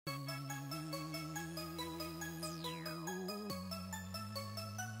Hi,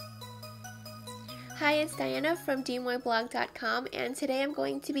 it's Diana from dmoyblog.com, and today I'm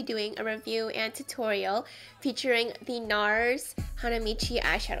going to be doing a review and tutorial featuring the NARS Hanamichi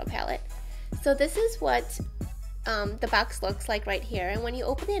Eyeshadow Palette. So this is what the box looks like right here, and when you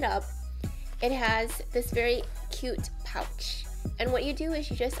open it up, it has this very cute pouch. And what you do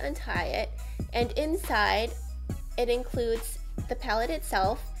is you just untie it, and inside it includes the palette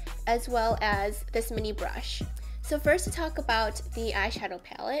itself as well as this mini brush. So first, to talk about the eyeshadow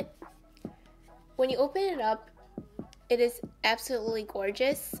palette. When you open it up, it is absolutely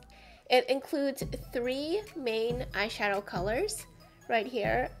gorgeous. It includes 3 main eyeshadow colors right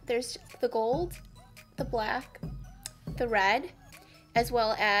here. There's the gold, the black, the red, as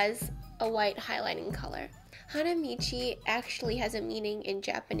well as a white highlighting color. Hanamichi actually has a meaning in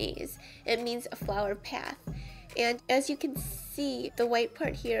Japanese. It means a flower path. And as you can see, the white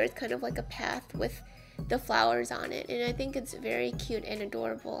part here is kind of like a path with the flowers on it. And I think it's very cute and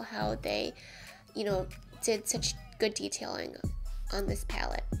adorable how they did such good detailing on this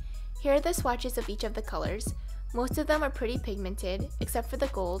palette. Here are the swatches of each of the colors. Most of them are pretty pigmented, except for the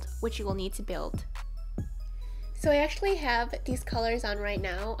gold, which you will need to build. So I actually have these colors on right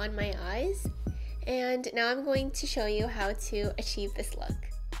now on my eyes, and now I'm going to show you how to achieve this look.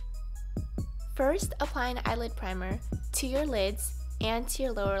 First, apply an eyelid primer to your lids and to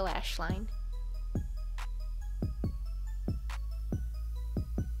your lower lash line.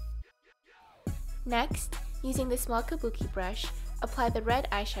 Next, using the small kabuki brush, apply the red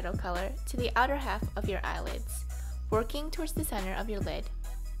eyeshadow color to the outer half of your eyelids, working towards the center of your lid.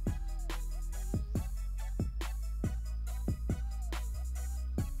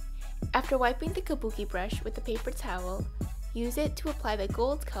 After wiping the kabuki brush with a paper towel, use it to apply the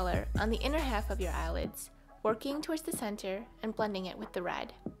gold color on the inner half of your eyelids, working towards the center and blending it with the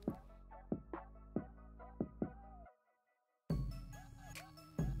red.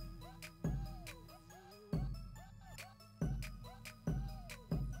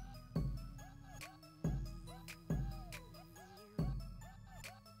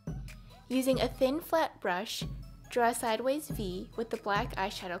 Using a thin flat brush, draw a sideways V with the black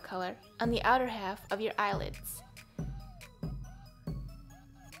eyeshadow color on the outer half of your eyelids.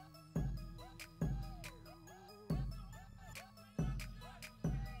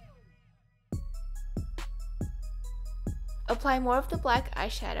 Apply more of the black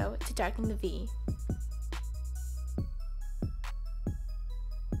eyeshadow to darken the V.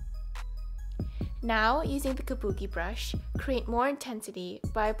 Now, using the kabuki brush, create more intensity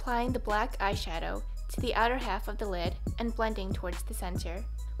by applying the black eyeshadow to the outer half of the lid and blending towards the center.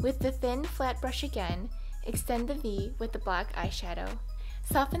 With the thin, flat brush again, extend the V with the black eyeshadow.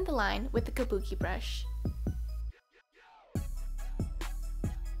 Soften the line with the kabuki brush.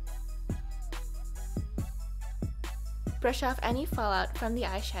 Brush off any fallout from the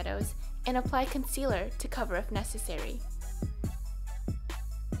eyeshadows and apply concealer to cover if necessary.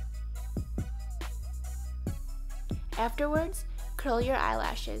 Afterwards, curl your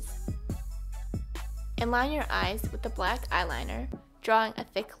eyelashes and line your eyes with the black eyeliner, drawing a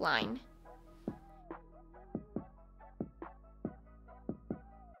thick line.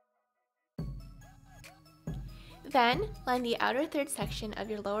 Then, line the outer third section of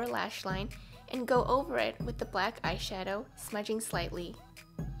your lower lash line and go over it with the black eyeshadow, smudging slightly.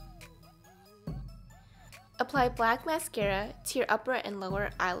 Apply black mascara to your upper and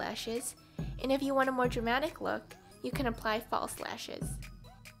lower eyelashes, and if you want a more dramatic look, you can apply false lashes.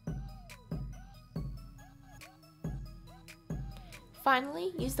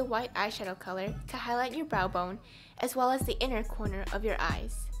 Finally, use the white eyeshadow color to highlight your brow bone as well as the inner corner of your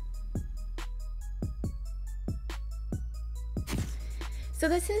eyes. So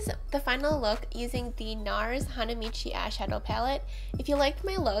this is the final look using the NARS Hanamichi Eyeshadow Palette. If you liked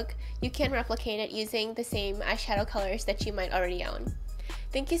my look, you can replicate it using the same eyeshadow colors that you might already own.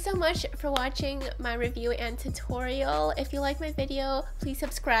 Thank you so much for watching my review and tutorial. If you like my video, please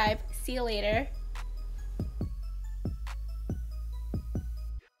subscribe. See you later.